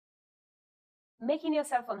Making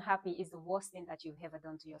yourself unhappy is the worst thing that you've ever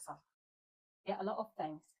done to yourself. There are a lot of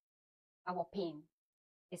times our pain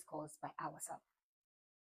is caused by ourselves.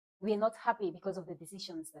 We are not happy because of the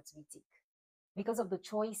decisions that we take, because of the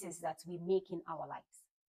choices that we make in our lives.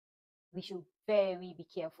 We should very be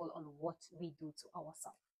careful on what we do to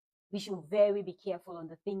ourselves. We should very be careful on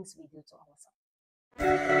the things we do to ourselves.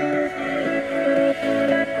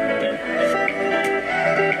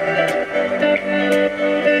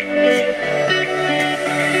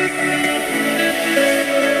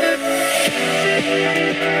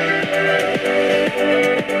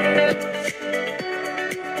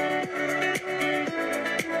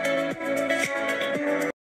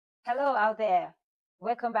 Hello out there.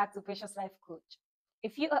 Welcome back to Precious Life Coach.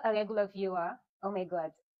 If you are a regular viewer, oh my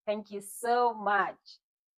God, thank you so much.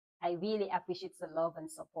 I really appreciate the love and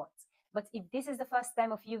support. But if this is the first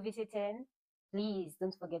time of you visiting, please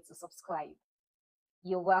don't forget to subscribe.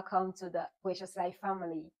 You're welcome to the Precious Life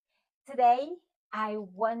family. Today, I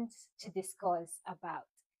want to discuss about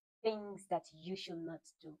things that you should not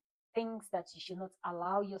do, things that you should not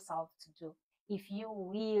allow yourself to do if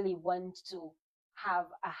you really want to have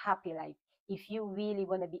a happy life, if you really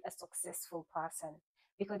want to be a successful person.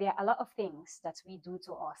 Because there are a lot of things that we do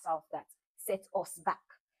to ourselves that set us back.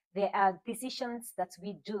 There are decisions that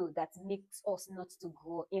we do that makes us not to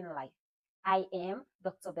grow in life. I am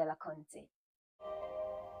Dr. Bella Conte.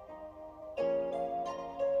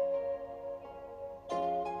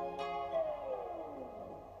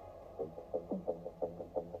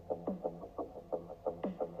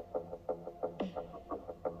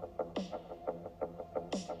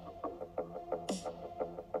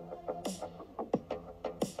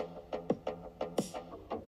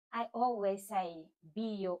 I always say,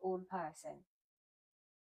 be your own person.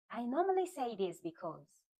 I normally say this because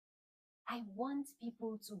I want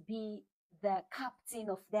people to be the captain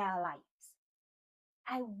of their lives.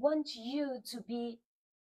 I want you to be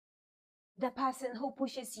the person who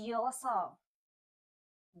pushes yourself,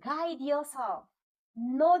 guide yourself,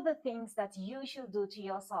 know the things that you should do to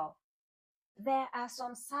yourself. There are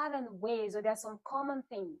some certain ways, or there are some common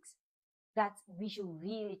things that we should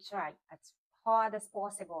really try as hard as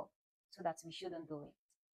possible so that we shouldn't do it.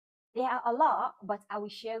 There are a lot, but I will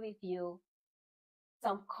share with you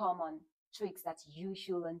some common tricks that you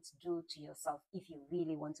shouldn't do to yourself if you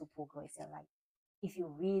really want to progress in life, if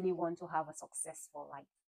you really want to have a successful life.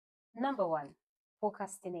 Number one,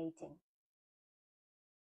 procrastinating.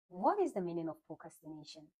 What is the meaning of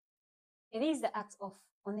procrastination? It is the act of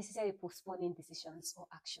unnecessarily postponing decisions or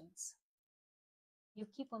actions. You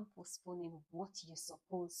keep on postponing what you're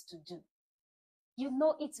supposed to do. You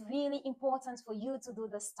know it's really important for you to do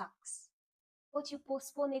the tasks, but you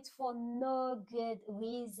postpone it for no good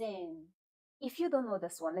reason. If you don't know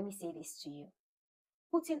this one, let me say this to you.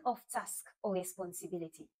 Putting off task or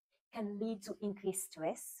responsibility can lead to increased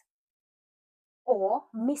stress or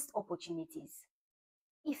missed opportunities.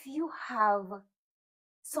 If you have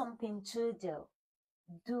something to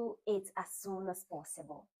do it as soon as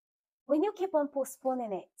possible. When you keep on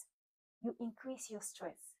postponing it, you increase your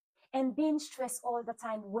stress. And being stressed all the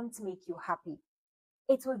time won't make you happy.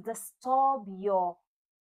 It will disturb your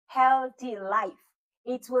healthy life.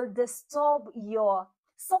 It will disturb your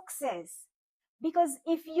success. Because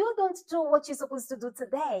if you don't do what you're supposed to do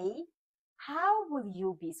today, how will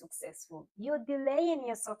you be successful? You're delaying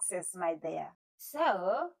your success, my dear.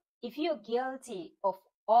 So, if you're guilty of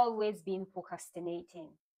always being procrastinating,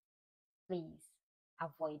 please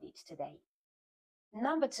avoid it today.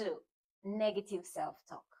 Number two, negative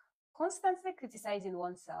self-talk. Constantly criticizing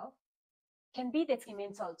oneself can be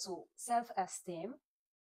detrimental to self-esteem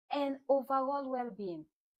and overall well-being.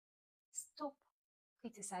 Stop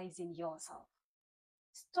criticizing yourself.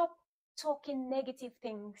 Stop talking negative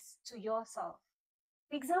things to yourself.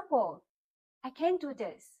 For example, I can't do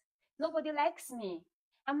this. Nobody likes me.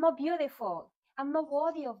 I'm not beautiful. I'm not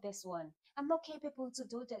worthy of this one. I'm not capable to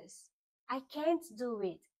do this. I can't do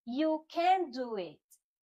it. You can do it.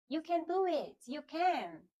 You can do it. You can.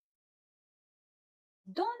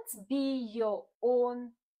 Don't be your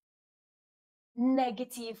own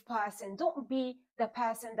negative person. Don't be the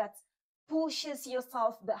person that pushes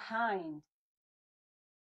yourself behind.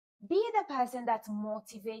 Be the person that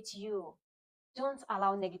motivates you. Don't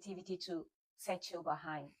allow negativity to set you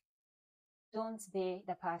behind. Don't be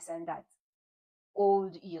the person that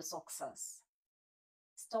hold your success.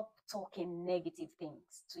 Stop talking negative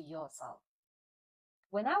things to yourself.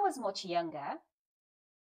 When I was much younger,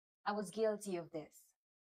 I was guilty of this.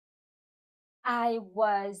 I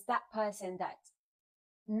was that person that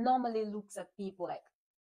normally looks at people like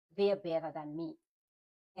they're better than me.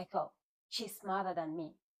 Like, oh, she's smarter than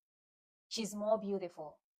me. She's more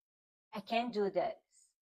beautiful. I can't do this.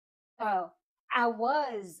 Oh, I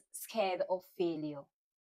was scared of failure.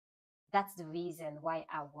 That's the reason why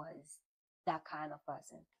I was that kind of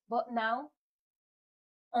person. But now,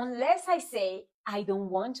 unless I say I don't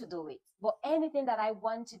want to do it, but anything that I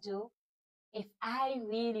want to do, if I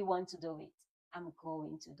really want to do it, I'm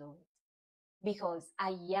going to do it because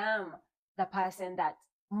I am the person that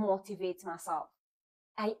motivates myself.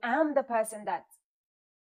 I am the person that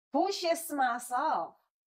pushes myself.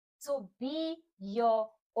 So be your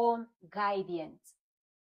own guardian.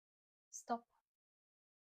 Stop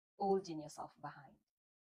holding yourself behind.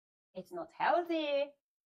 It's not healthy.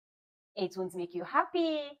 It won't make you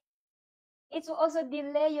happy. It will also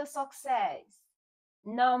delay your success.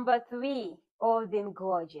 Number 3, holding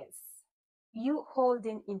grudges. You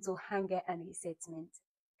holding into anger and resentment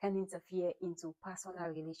can interfere into personal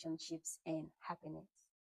relationships and happiness.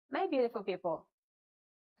 My beautiful people,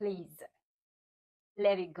 please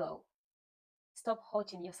let it go. Stop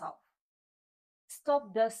hurting yourself.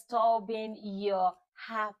 Stop disturbing your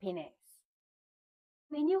happiness.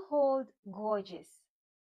 When you hold grudges,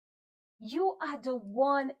 you are the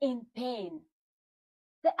one in pain.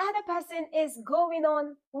 The other person is going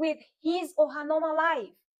on with his or her normal life.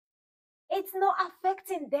 It's not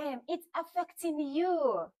affecting them, it's affecting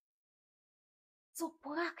you. So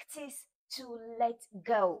practice to let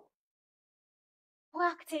go.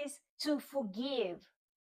 Practice to forgive.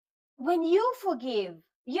 When you forgive,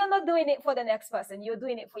 you're not doing it for the next person, you're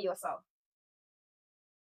doing it for yourself.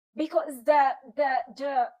 Because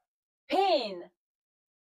the pain,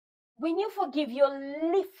 when you forgive,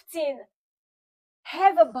 you're lifting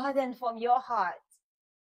heavy burden from your heart.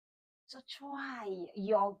 So try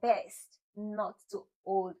your best not to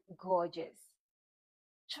hold grudges.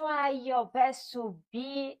 Try your best to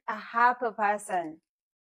be a happy person.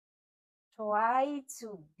 Try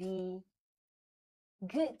to be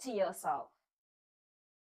good to yourself.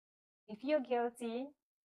 If you're guilty,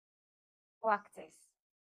 practice.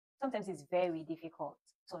 Sometimes it's very difficult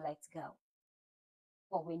to let go.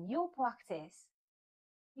 But when you practice,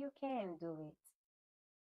 you can do it.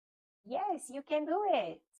 Yes, you can do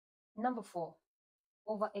it. Number 4,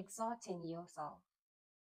 overexerting yourself.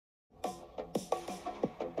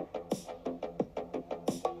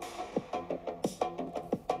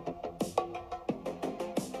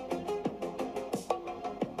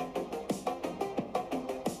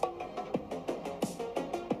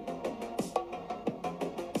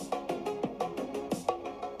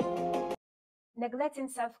 Neglecting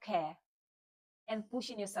self-care and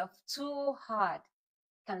pushing yourself too hard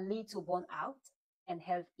can lead to burnout and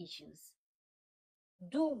health issues.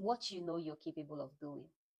 Do what you know you're capable of doing.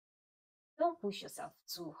 Don't push yourself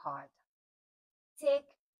too hard. Take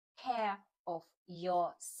care of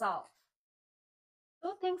yourself.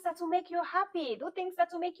 Do things that will make you happy. Do things that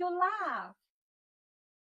will make you laugh.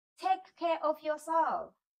 Take care of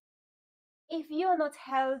yourself. If you're not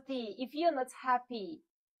healthy, if you're not happy,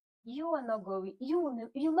 you'll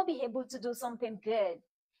not be able to do something good.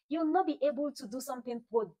 You'll not be able to do something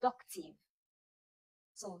productive.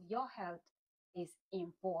 So your health is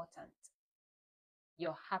important.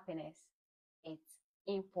 Your happiness is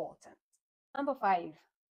important. Number 5,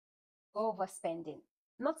 overspending.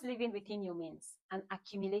 Not living within your means and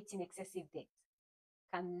accumulating excessive debt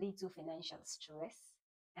can lead to financial stress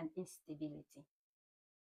and instability.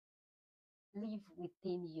 Live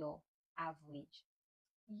within your average.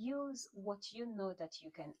 Use what you know that you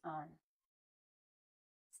can earn.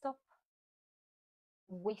 Stop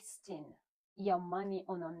wasting your money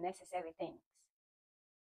on unnecessary things.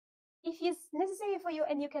 If it's necessary for you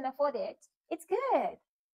and you can afford it, it's good.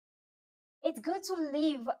 It's good to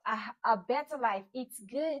live a better life. It's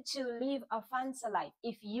good to live a fancy life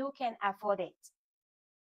if you can afford it.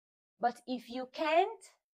 But if you can't,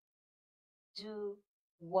 do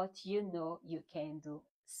what you know you can do.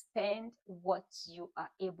 Spend what you are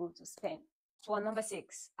able to spend. So number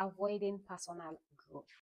 6, avoiding personal growth.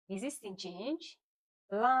 Resisting change,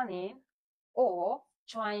 learning, or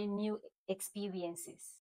trying new experiences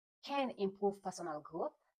can improve personal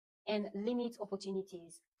growth and limit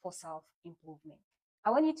opportunities for self-improvement.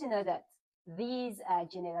 I want you to know that these are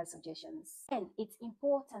general suggestions, and it's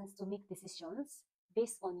important to make decisions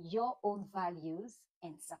based on your own values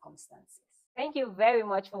and circumstances. Thank you very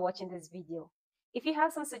much for watching this video. If you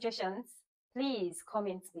have some suggestions, please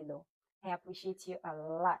comment below. I appreciate you a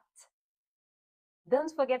lot.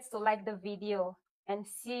 Don't forget to like the video and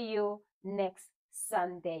see you next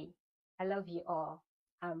Sunday. I love you all.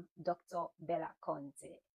 I'm Dr. Bella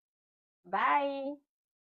Conte. Bye.